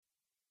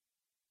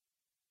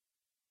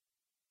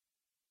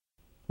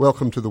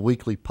Welcome to the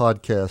weekly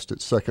podcast at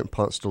Second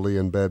Ponce de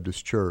Leon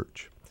Baptist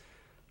Church.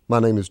 My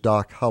name is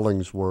Doc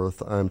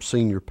Hollingsworth. I'm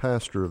senior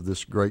pastor of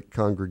this great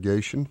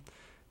congregation,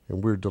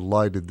 and we're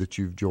delighted that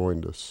you've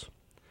joined us.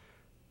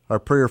 Our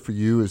prayer for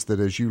you is that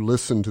as you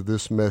listen to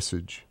this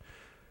message,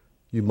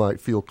 you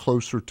might feel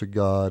closer to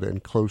God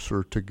and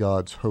closer to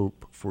God's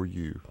hope for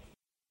you.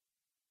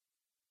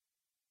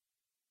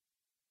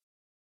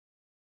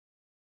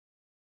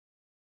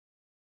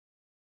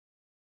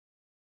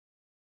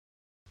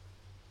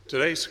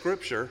 Today's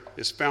scripture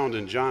is found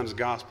in John's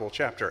Gospel,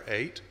 chapter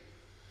 8.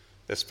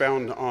 It's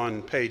found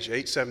on page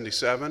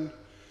 877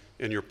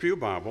 in your pew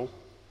Bible.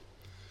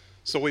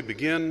 So we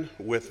begin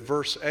with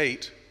verse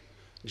 8,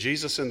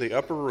 Jesus in the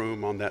upper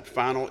room on that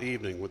final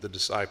evening with the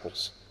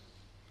disciples.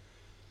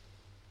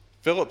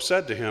 Philip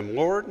said to him,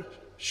 "Lord,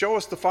 show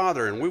us the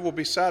Father, and we will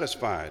be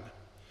satisfied."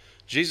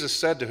 Jesus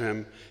said to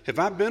him, "Have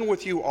I been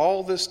with you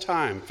all this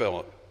time,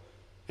 Philip,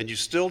 and you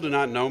still do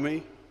not know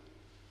me?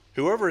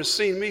 Whoever has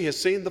seen me has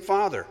seen the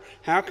Father.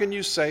 How can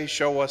you say,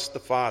 'Show us the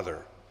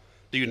Father'?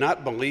 Do you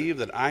not believe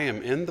that I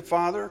am in the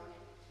Father,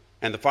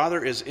 and the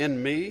Father is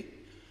in me?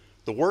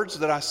 The words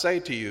that I say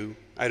to you,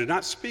 I do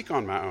not speak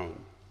on my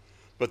own,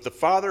 but the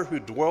Father who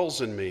dwells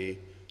in me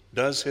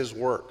does his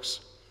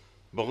works.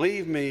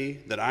 Believe me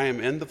that I am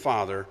in the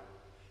Father,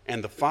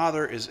 and the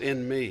Father is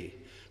in me.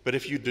 But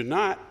if you do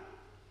not,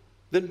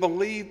 then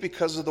believe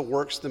because of the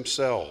works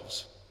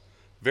themselves.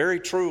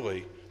 Very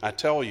truly, I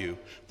tell you,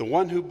 the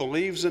one who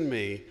believes in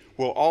me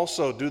will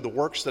also do the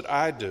works that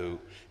I do,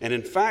 and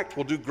in fact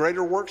will do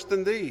greater works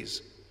than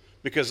these,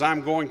 because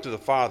I'm going to the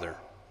Father.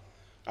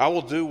 I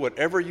will do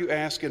whatever you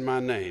ask in my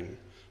name,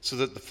 so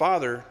that the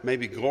Father may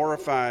be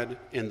glorified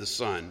in the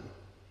Son.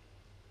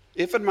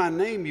 If in my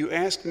name you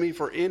ask me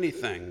for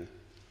anything,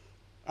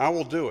 I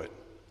will do it.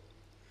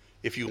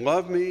 If you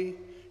love me,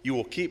 you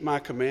will keep my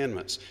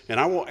commandments, and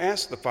I will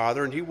ask the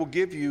Father, and he will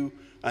give you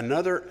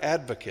another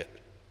advocate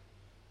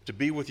to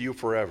be with you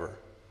forever.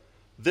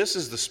 This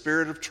is the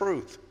Spirit of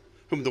truth,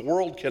 whom the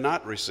world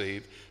cannot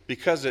receive,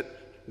 because it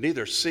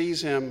neither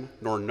sees him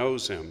nor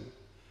knows him.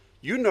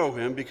 You know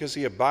him because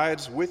he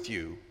abides with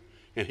you,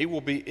 and he will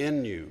be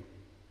in you."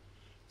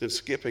 Then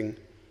skipping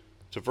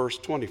to verse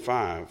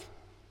 25.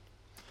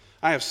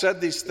 "I have said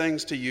these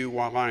things to you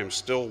while I am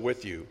still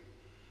with you.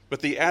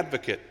 But the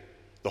advocate,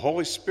 the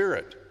Holy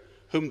Spirit,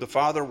 whom the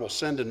Father will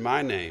send in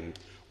my name,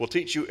 will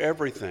teach you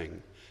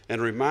everything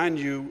and remind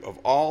you of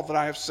all that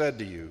I have said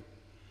to you.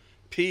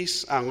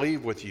 Peace I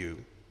leave with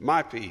you,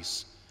 my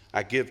peace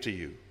I give to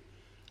you.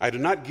 I do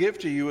not give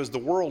to you as the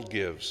world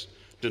gives.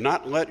 Do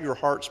not let your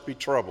hearts be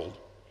troubled,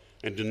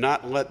 and do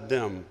not let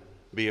them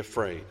be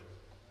afraid."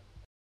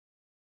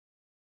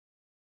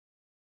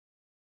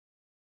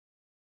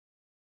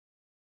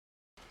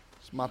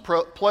 It's my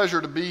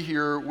pleasure to be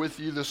here with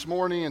you this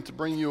morning and to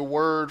bring you a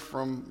word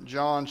from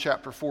John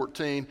chapter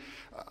 14.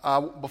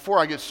 Before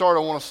I get started,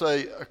 I want to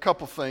say a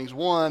couple things.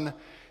 One,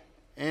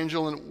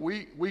 Angela,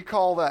 we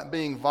call that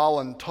being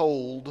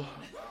voluntold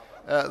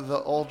at the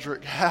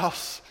Aldrich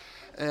House,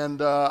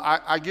 and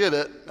I get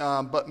it,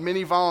 but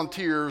many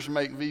volunteers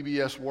make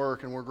VBS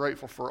work, and we're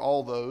grateful for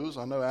all those.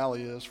 I know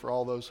Allie is, for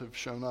all those who've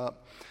shown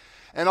up.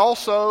 And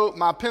also,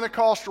 my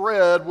Pentecost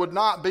Red would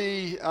not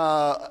be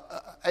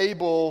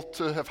able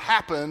to have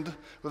happened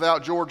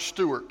without George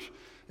Stewart.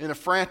 In a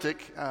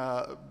frantic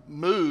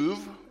move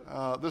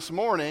this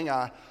morning,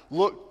 I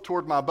looked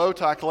toward my bow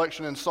tie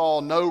collection and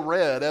saw no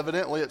red.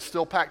 Evidently, it's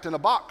still packed in a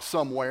box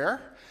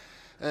somewhere.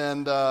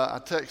 And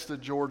I texted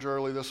George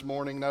early this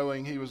morning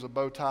knowing he was a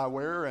bow tie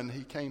wearer, and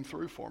he came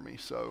through for me.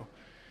 So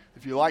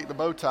if you like the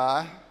bow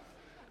tie,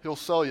 he'll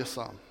sell you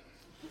some.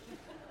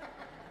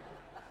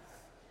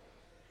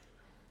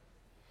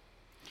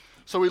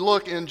 So we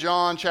look in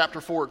John chapter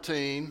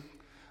 14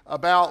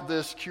 about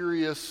this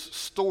curious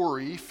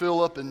story.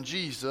 Philip and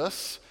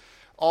Jesus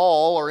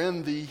all are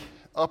in the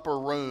upper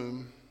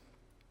room.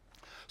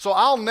 So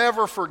I'll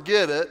never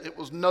forget it. It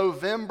was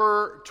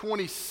November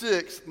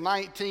 26,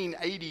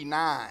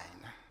 1989,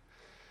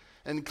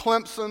 in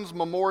Clemson's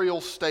Memorial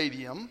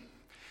Stadium,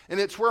 and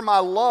it's where my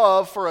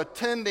love for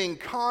attending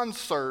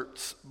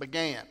concerts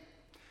began.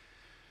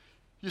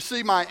 You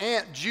see, my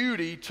Aunt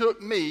Judy took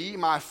me,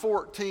 my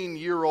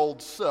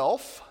 14-year-old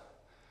self,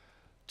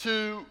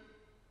 to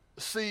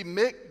see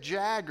Mick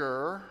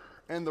Jagger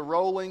and the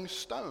Rolling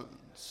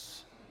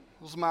Stones.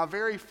 It was my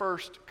very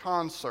first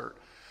concert.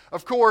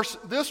 Of course,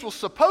 this was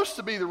supposed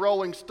to be the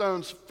Rolling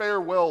Stones'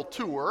 farewell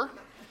tour.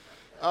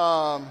 We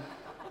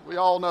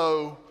all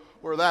know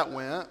where that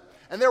went.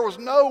 And there was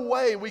no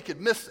way we could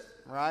miss it,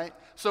 right?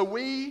 So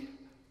we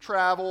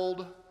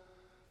traveled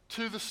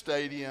to the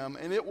stadium,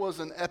 and it was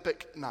an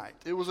epic night.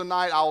 It was a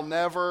night I'll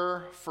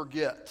never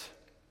forget.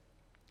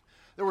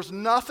 There was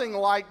nothing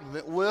like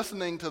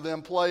listening to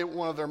them play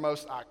one of their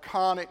most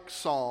iconic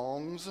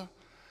songs,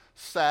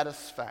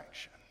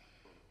 Satisfaction.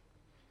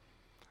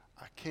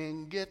 I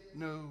can get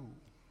no.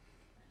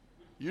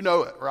 You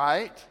know it,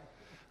 right?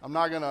 I'm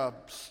not going to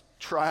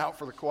try out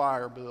for the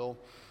choir, Bill.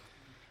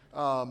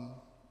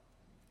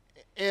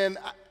 And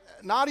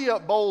Nadia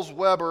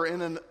Bowles-Weber,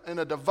 in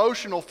a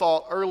devotional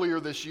thought earlier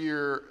this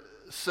year,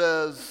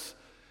 says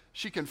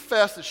she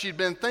confessed that she'd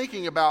been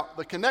thinking about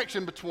the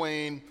connection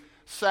between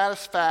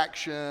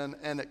satisfaction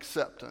and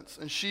acceptance.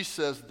 And she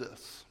says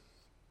this.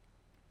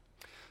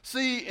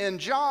 See, in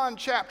John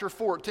chapter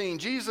 14,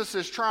 Jesus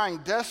is trying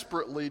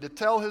desperately to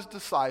tell his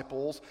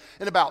disciples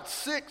in about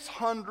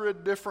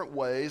 600 different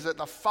ways that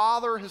the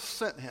Father has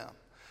sent him.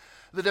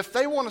 That if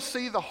they want to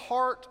see the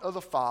heart of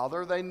the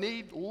Father, they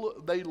need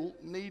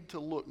to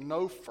look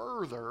no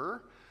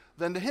further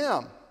than to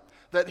him,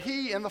 that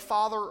he and the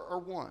Father are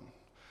one.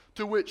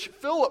 To which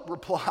Philip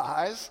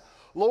replies,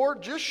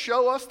 Lord, just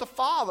show us the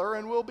Father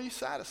and we'll be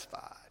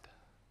satisfied.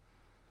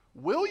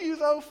 Will you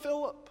though,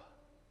 Philip?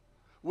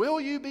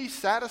 Will you be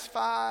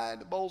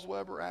satisfied?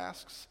 Bowles-Weber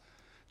asks.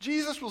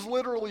 Jesus was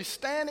literally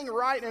standing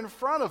right in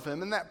front of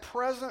him in that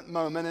present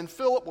moment, and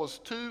Philip was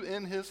too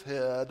in his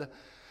head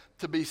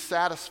to be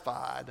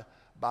satisfied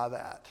by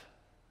that.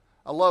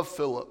 I love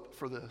Philip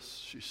for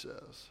this, she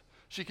says.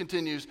 She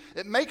continues,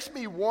 it makes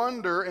me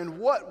wonder in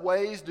what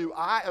ways do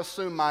I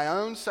assume my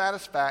own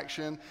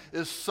satisfaction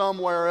is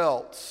somewhere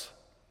else,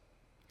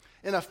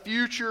 in a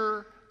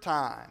future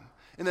time,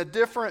 in a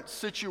different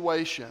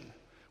situation,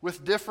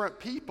 with different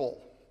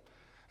people.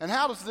 And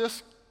how does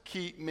this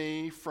keep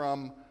me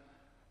from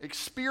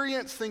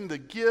experiencing the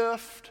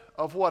gift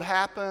of what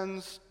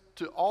happens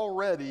to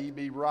already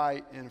be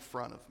right in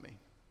front of me?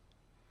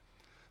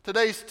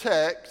 Today's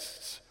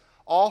text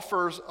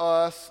offers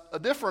us a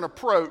different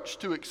approach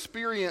to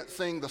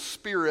experiencing the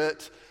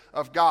Spirit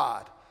of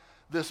God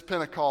this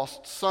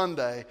Pentecost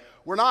Sunday.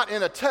 We're not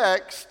in a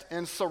text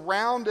and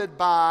surrounded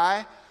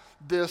by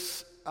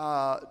this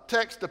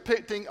text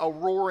depicting a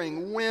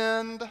roaring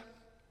wind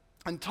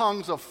and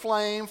tongues of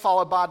flame,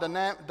 followed by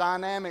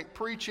dynamic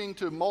preaching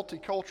to a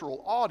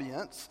multicultural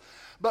audience,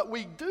 but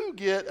we do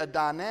get a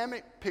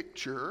dynamic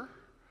picture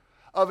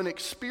of an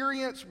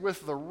experience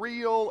with the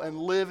real and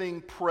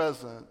living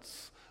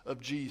presence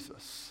of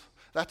Jesus.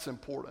 That's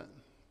important.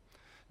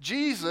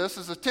 Jesus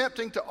is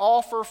attempting to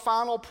offer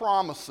final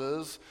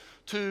promises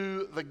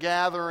to the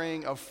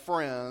gathering of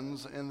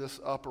friends in this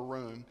upper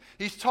room.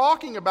 He's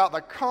talking about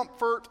the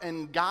comfort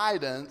and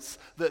guidance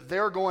that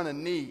they're going to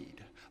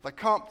need, the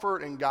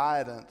comfort and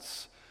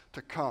guidance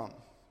to come.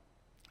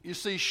 You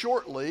see,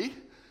 shortly,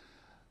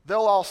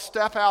 they'll all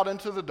step out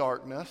into the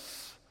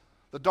darkness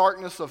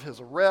of his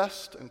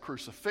arrest and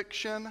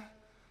crucifixion,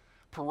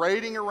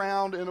 parading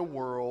around in a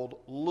world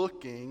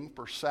looking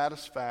for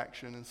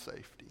satisfaction and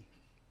safety.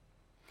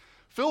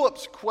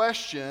 Philip's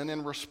question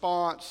in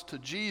response to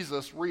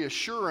Jesus'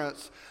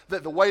 reassurance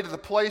that the way to the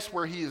place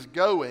where he is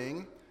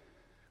going,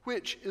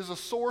 which is a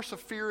source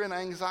of fear and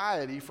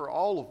anxiety for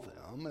all of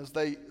them as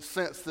they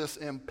sense this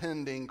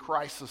impending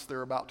crisis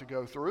they're about to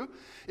go through,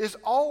 is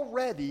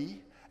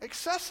already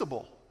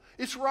accessible.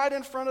 It's right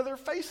in front of their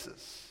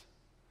faces.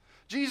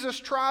 Jesus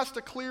tries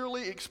to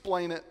clearly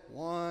explain it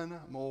one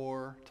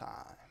more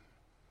time.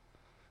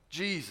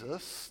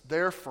 Jesus,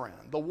 their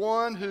friend, the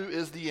one who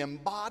is the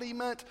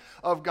embodiment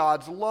of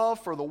God's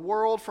love for the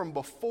world from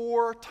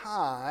before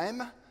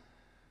time,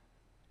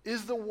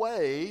 is the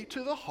way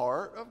to the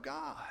heart of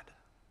God.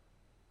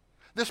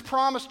 This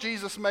promise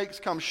Jesus makes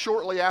comes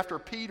shortly after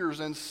Peter's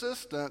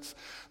insistence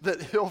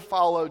that he'll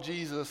follow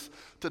Jesus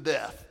to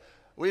death.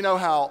 We know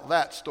how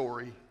that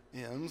story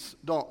ends,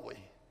 don't we?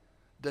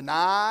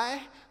 Deny,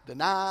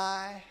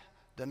 deny,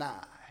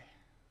 deny.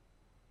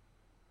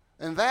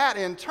 And that,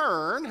 in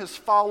turn, has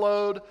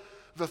followed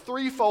the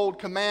threefold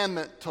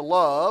commandment to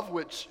love,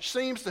 which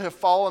seems to have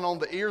fallen on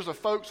the ears of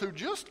folks who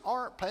just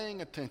aren't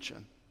paying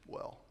attention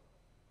well.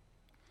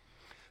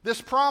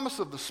 This promise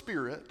of the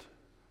Spirit,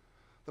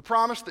 the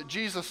promise that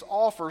Jesus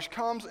offers,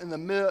 comes in the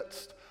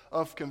midst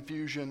of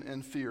confusion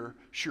and fear,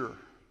 sure.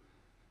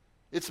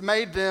 It's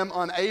made them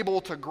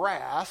unable to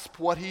grasp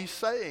what he's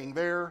saying.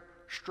 They're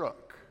struck.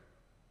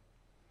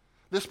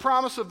 This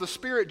promise of the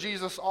Spirit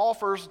Jesus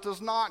offers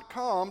does not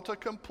come to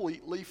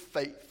completely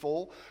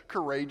faithful,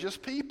 courageous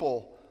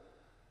people.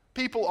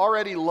 People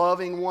already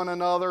loving one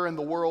another in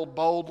the world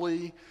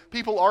boldly.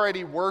 People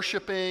already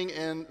worshiping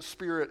in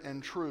spirit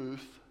and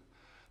truth.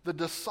 The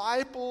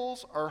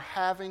disciples are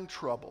having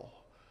trouble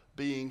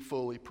being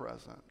fully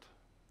present.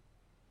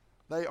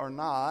 They are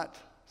not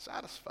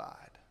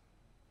satisfied.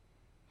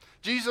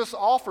 Jesus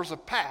offers a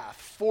path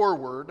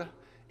forward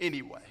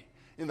anyway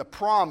in the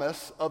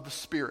promise of the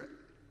Spirit.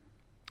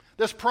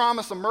 This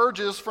promise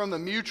emerges from the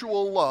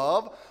mutual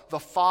love the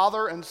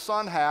Father and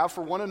Son have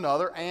for one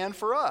another and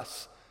for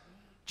us.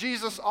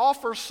 Jesus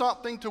offers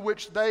something to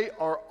which they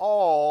are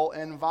all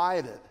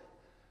invited.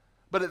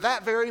 But at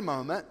that very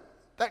moment,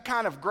 that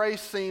kind of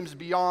grace seems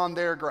beyond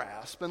their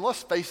grasp. And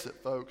let's face it,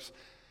 folks,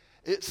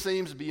 it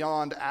seems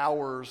beyond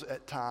ours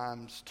at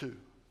times too.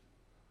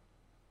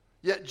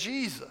 Yet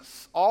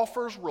Jesus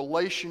offers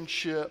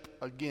relationship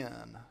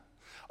again.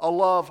 A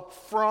love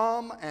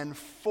from and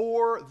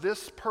for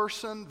this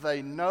person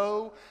they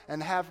know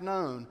and have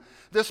known.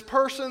 This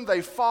person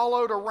they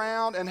followed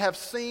around and have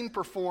seen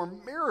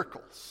perform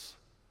miracles.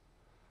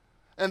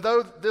 And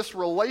though this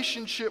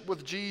relationship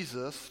with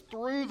Jesus,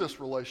 through this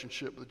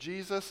relationship with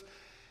Jesus,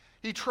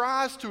 he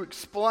tries to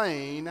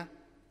explain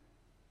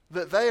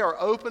that they are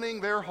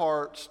opening their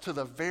hearts to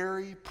the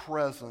very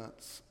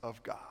presence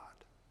of God.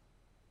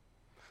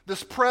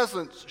 This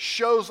presence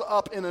shows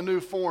up in a new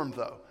form,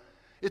 though.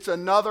 It's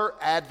another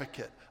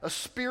advocate, a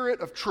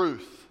spirit of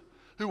truth,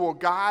 who will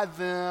guide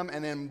them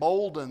and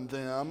embolden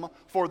them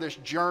for this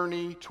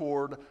journey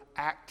toward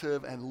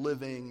active and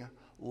living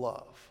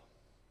love.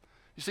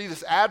 You see,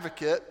 this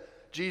advocate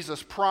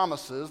Jesus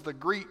promises, the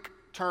Greek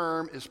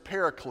term is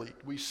paraclete.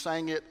 We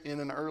sang it in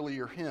an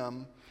earlier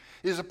hymn.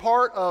 Is a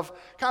part of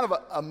kind of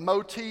a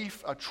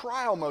motif, a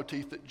trial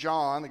motif that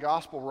John, the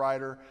gospel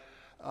writer,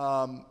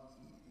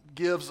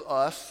 gives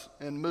us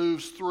and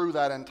moves through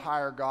that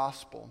entire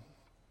gospel.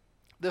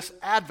 This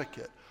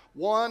advocate,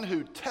 one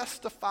who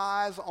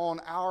testifies on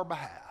our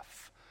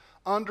behalf,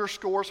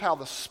 underscores how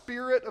the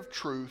Spirit of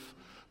truth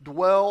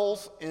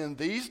dwells in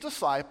these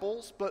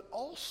disciples, but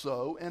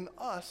also in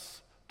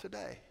us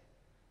today.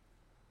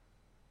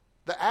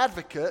 The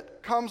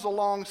advocate comes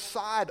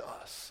alongside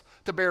us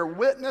to bear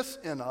witness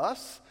in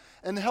us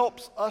and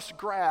helps us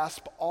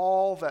grasp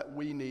all that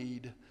we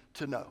need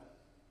to know.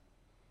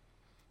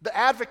 The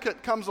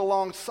advocate comes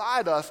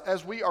alongside us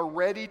as we are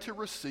ready to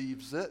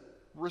receive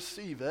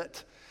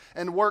it,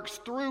 and works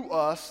through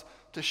us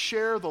to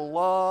share the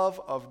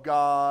love of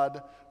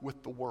God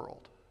with the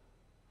world.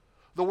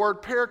 The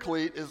word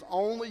paraclete is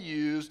only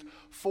used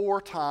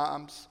 4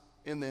 times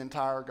in the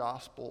entire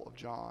Gospel of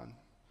John.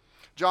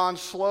 John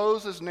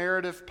slows his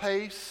narrative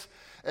pace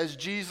as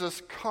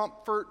Jesus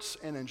comforts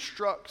and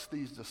instructs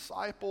these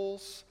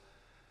disciples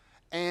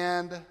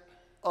and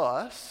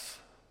us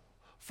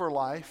for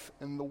life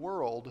in the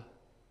world.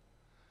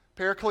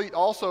 Paraclete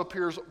also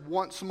appears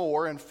once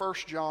more in 1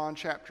 John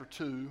chapter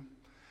 2,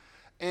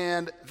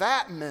 and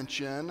that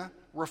mention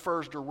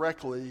refers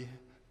directly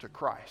to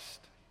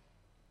Christ.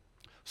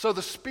 So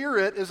the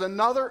Spirit is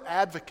another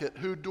advocate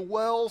who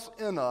dwells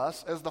in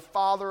us as the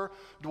Father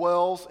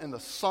dwells in the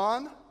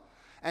Son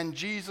and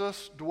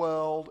Jesus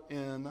dwelled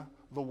in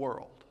the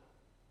world.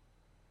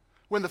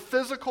 When the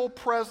physical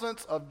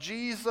presence of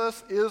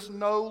Jesus is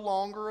no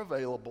longer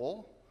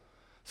available,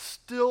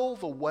 still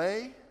the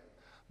way,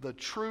 the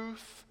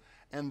truth,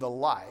 and the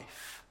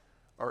life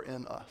are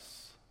in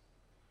us.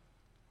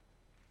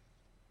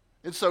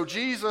 And so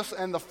Jesus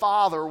and the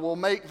Father will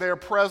make their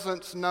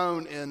presence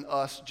known in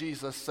us,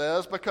 Jesus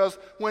says, because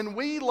when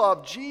we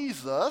love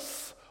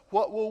Jesus,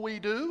 what will we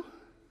do?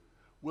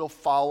 We'll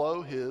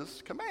follow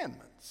his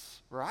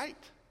commandments, right?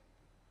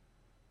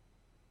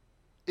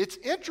 It's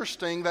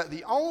interesting that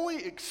the only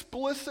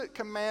explicit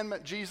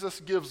commandment Jesus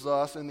gives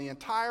us in the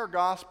entire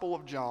Gospel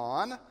of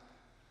John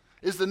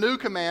is the new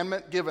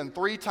commandment given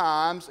 3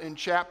 times in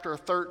chapter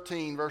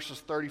 13, verses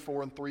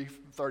 34 and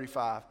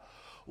 35.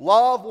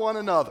 Love one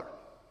another.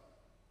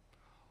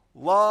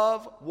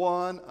 Love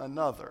one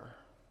another.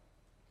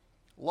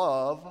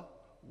 Love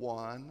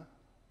one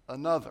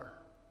another.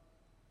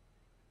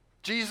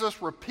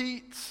 Jesus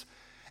repeats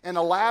and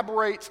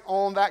elaborates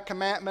on that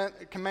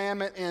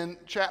commandment in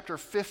chapter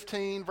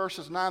 15,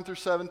 verses 9 through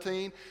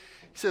 17. He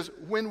says,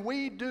 when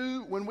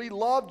we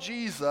love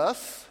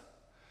Jesus,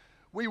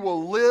 we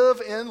will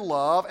live in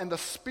love, and the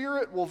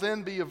Spirit will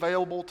then be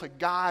available to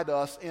guide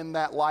us in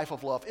that life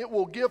of love. It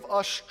will give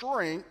us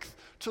strength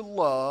to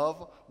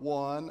love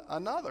one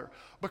another.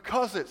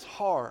 Because it's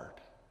hard,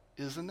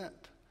 isn't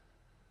it?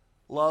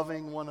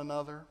 Loving one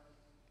another.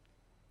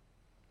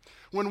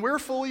 When we're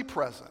fully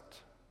present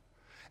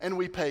and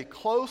we pay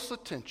close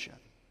attention,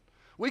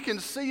 we can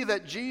see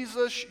that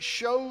Jesus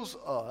shows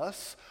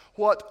us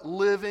what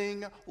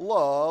living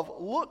love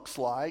looks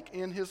like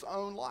in his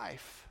own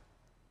life.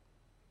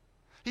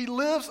 He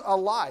lives a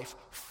life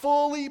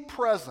fully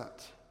present,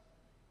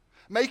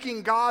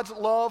 making God's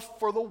love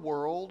for the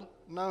world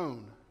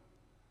known.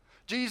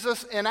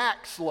 Jesus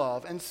enacts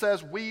love and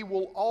says we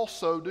will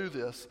also do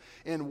this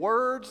in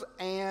words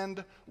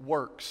and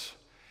works,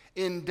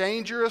 in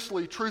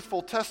dangerously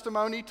truthful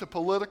testimony to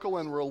political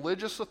and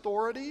religious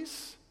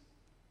authorities,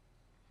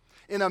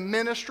 in a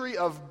ministry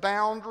of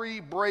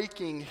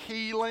boundary-breaking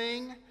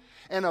healing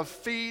and of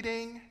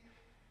feeding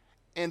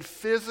and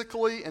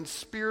physically and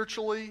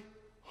spiritually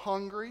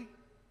hungry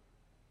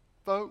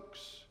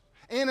folks,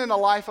 and in a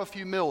life of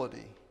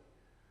humility,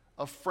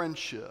 of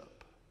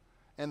friendship,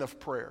 and of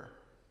prayer.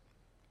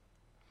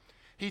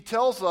 He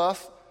tells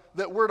us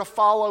that we're to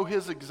follow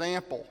his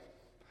example.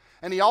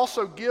 And he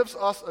also gives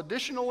us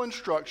additional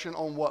instruction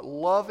on what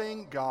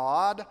loving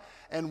God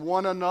and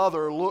one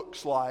another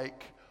looks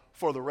like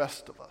for the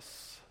rest of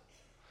us.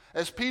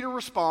 As Peter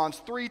responds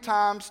 3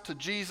 times to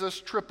Jesus'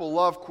 triple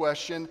love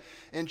question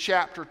in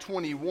chapter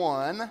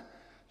 21,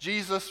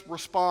 Jesus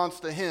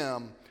responds to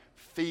him,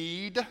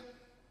 feed,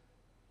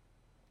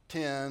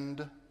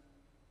 tend,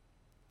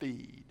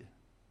 feed.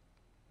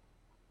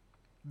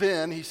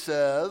 Then he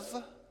says,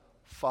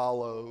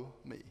 follow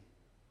me.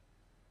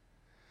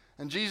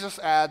 And Jesus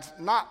adds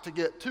not to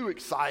get too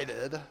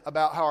excited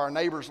about how our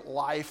neighbor's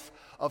life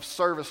of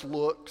service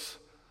looks,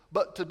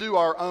 but to do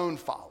our own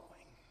following.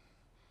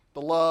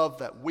 the love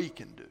that we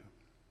can do.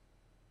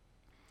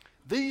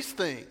 These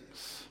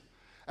things,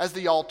 as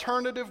the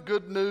alternative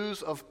good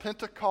news of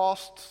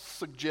Pentecost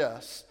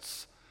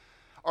suggests,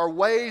 are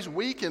ways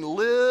we can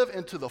live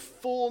into the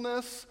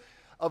fullness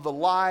of the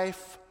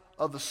life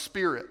of the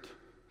Spirit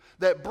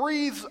that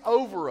breathes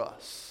over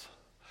us,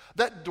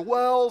 that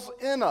dwells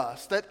in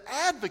us, that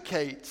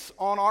advocates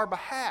on our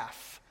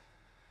behalf,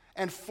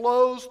 and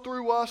flows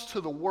through us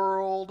to the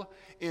world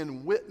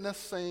in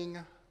witnessing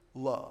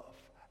love,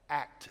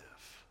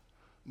 active,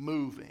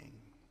 moving.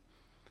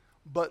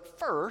 But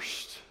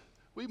first,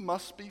 we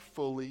must be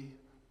fully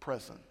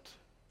present.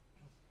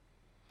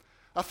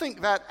 I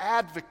think that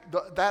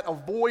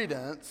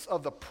avoidance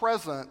of the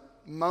present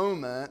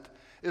moment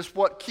is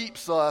what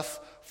keeps us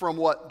from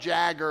what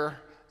Jagger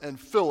and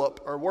Philip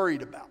are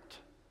worried about.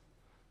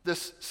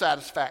 This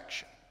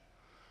satisfaction,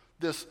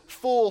 this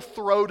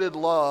full-throated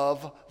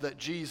love that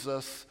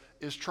Jesus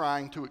is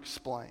trying to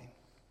explain.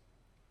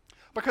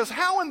 Because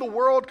how in the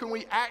world can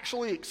we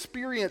actually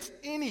experience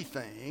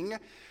anything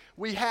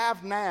we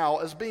have now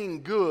as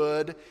being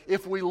good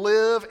if we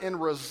live in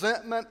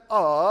resentment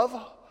of,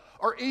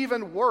 or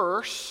even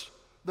worse,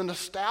 the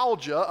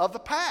nostalgia of the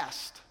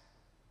past?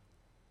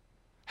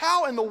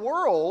 How in the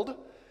world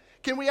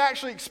can we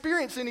actually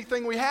experience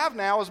anything we have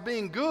now as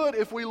being good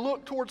if we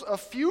look towards a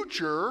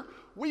future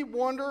we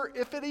wonder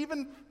if it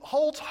even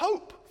holds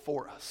hope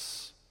for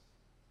us?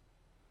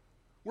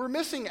 We're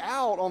missing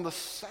out on the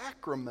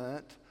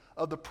sacrament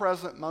of the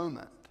present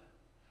moment,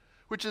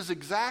 which is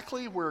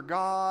exactly where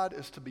God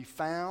is to be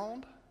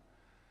found,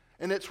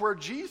 and it's where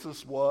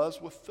Jesus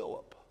was with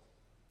Philip.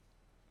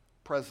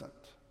 Present.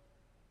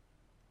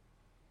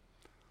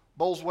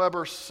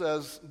 Bowles-Weber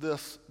says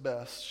this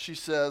best. She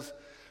says,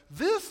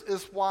 "This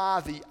is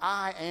why the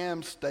I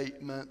am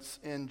statements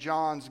in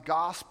John's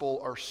gospel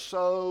are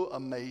so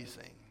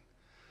amazing.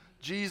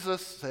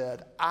 Jesus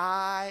said,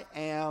 'I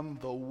am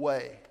the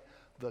way,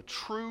 the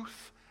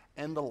truth,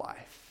 and the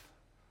life.'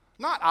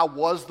 Not 'I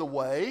was the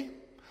way,'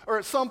 or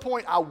at some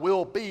point, 'I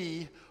will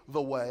be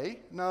the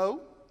way.'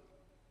 No.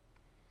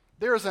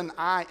 There is an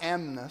I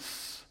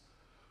amness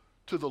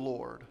to the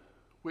Lord,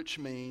 which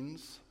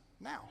means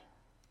now.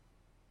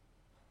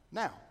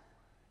 Now,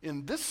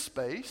 in this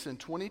space, in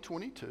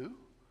 2022,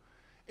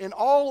 in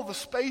all of the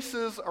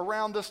spaces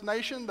around this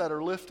nation that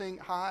are lifting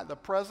high the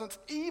presence,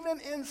 even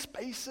in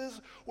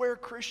spaces where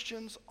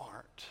Christians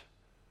aren't,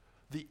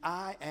 the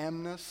I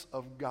amness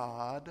of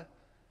God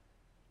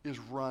is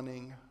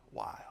running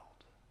wild.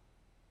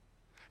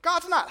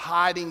 God's not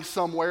hiding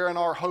somewhere in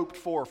our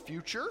hoped-for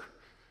future.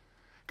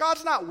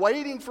 God's not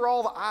waiting for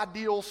all the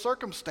ideal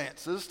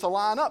circumstances to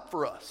line up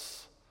for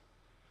us.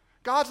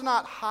 God's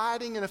not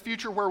hiding in a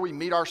future where we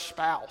meet our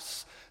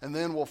spouse and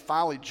then we'll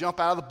finally jump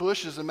out of the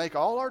bushes and make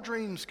all our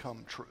dreams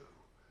come true.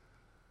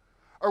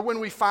 Or when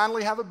we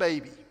finally have a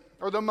baby,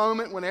 or the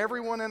moment when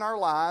everyone in our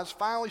lives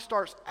finally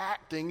starts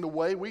acting the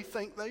way we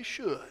think they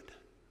should.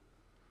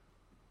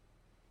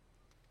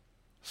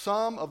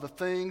 Some of the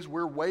things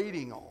we're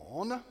waiting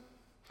on,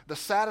 the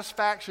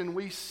satisfaction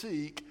we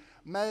seek,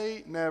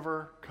 may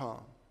never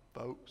come,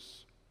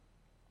 folks.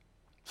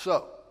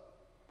 So,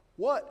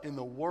 what in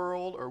the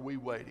world are we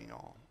waiting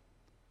on?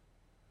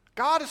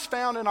 God is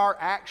found in our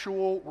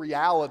actual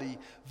reality,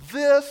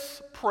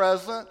 this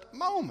present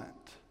moment.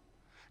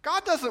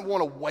 God doesn't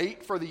want to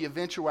wait for the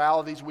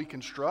eventualities we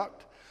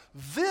construct.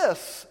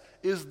 This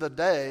is the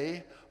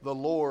day the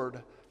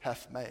Lord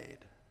hath made.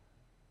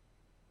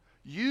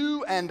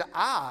 You and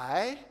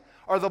I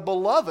are the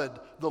beloved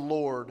the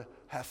Lord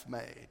hath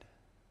made.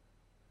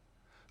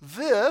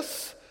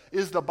 This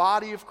is the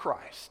body of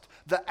Christ,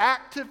 the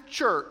active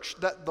church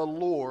that the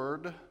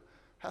Lord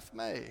hath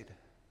made.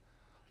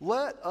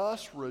 Let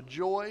us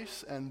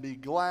rejoice and be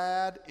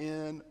glad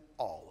in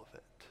all of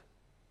it.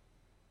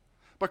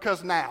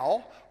 Because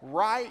now,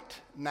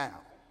 right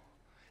now,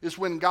 is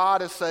when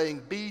God is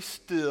saying, "Be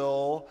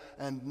still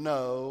and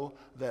know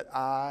that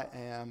I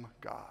am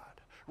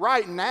God."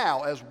 Right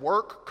now, as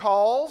work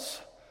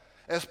calls,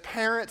 as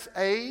parents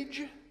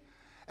age,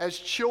 as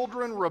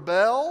children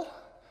rebel,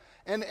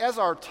 and as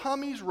our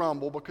tummies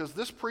rumble because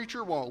this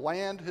preacher won't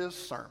land his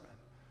sermon.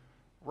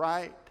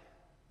 Right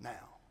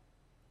now.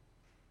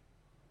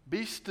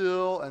 Be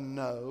still and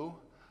know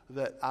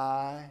that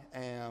I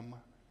am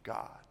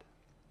God.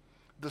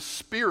 The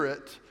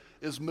Spirit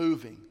is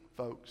moving,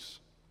 folks.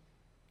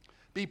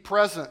 Be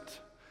present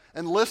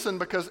and listen,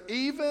 because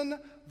even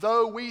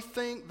though we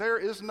think there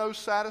is no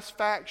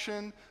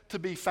satisfaction to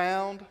be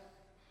found,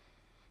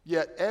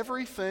 yet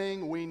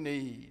everything we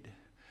need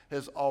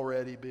has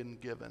already been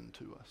given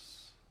to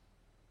us.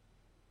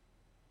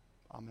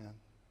 Amen.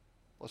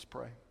 Let's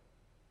pray.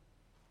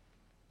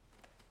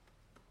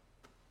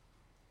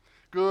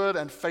 Good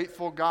and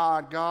faithful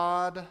God,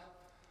 God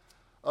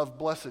of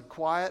blessed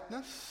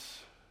quietness,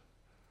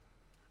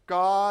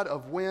 God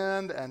of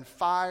wind and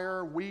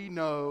fire, we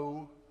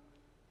know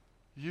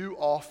you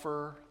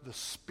offer the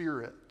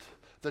Spirit,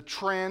 the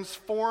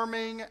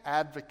transforming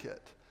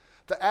advocate,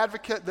 the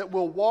advocate that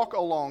will walk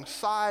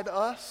alongside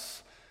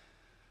us,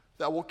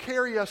 that will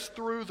carry us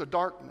through the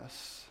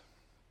darkness,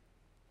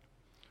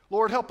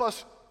 Lord, help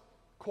us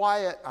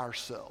quiet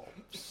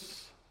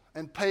ourselves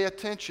and pay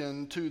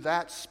attention to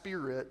that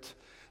Spirit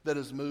that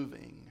is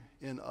moving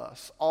in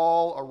us,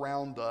 all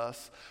around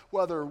us,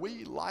 whether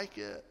we like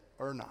it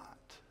or not.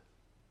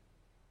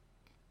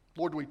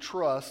 Lord, we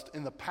trust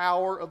in the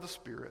power of the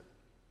Spirit.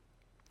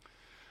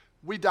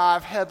 We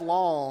dive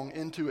headlong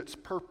into its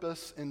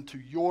purpose, into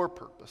your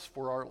purpose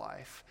for our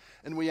life.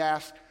 And we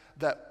ask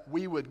that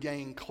we would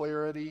gain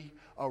clarity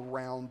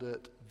around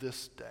it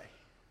this day.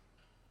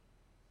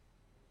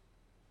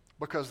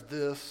 Because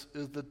this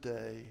is the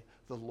day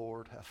the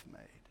Lord hath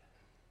made.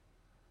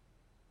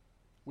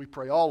 We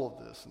pray all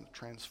of this in the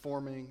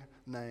transforming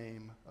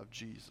name of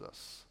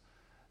Jesus.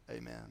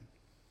 Amen.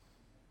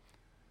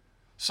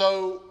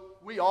 So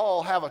we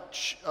all have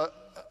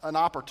an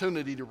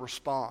opportunity to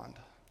respond.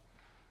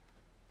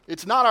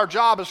 It's not our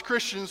job as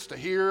Christians to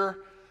hear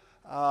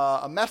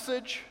a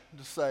message,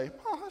 to say,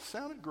 oh, that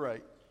sounded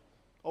great.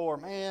 Or,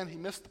 man, he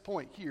missed the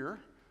point here.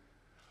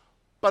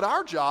 But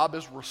our job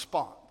is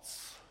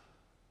response.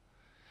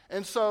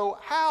 And so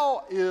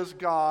how is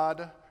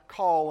God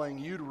calling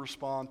you to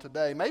respond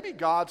today? Maybe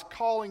God's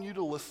calling you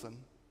to listen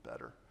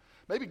better.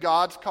 Maybe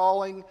God's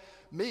calling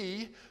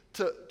me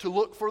to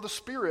look for the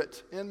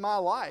Spirit in my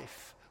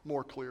life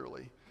more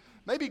clearly.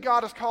 Maybe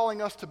God is calling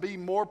us to be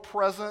more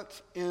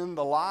present in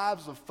the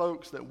lives of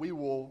folks that we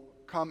will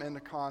come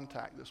into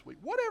contact this week.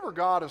 Whatever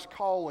God is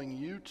calling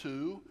you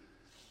to,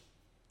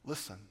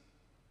 listen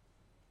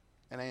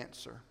and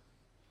answer.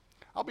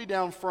 I'll be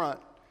down front.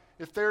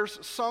 If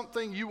there's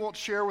something you want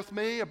to share with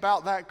me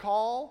about that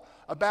call,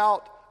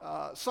 about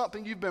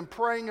something you've been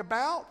praying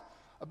about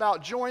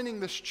joining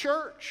this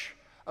church,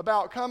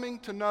 about coming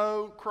to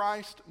know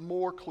Christ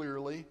more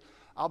clearly,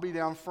 I'll be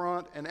down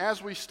front. And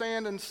as we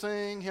stand and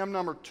sing hymn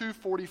number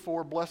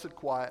 244, Blessed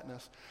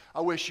Quietness,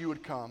 I wish you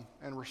would come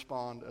and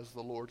respond as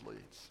the Lord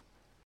leads.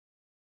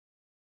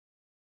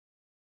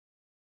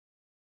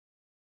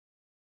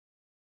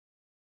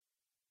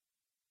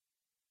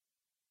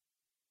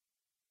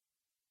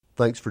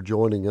 Thanks for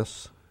joining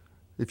us.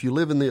 If you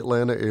live in the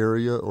Atlanta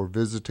area or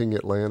visiting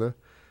Atlanta,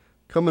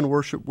 come and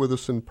worship with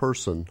us in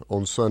person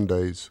on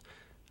Sundays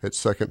at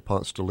Second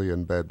Ponce de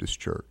Leon Baptist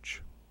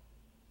Church.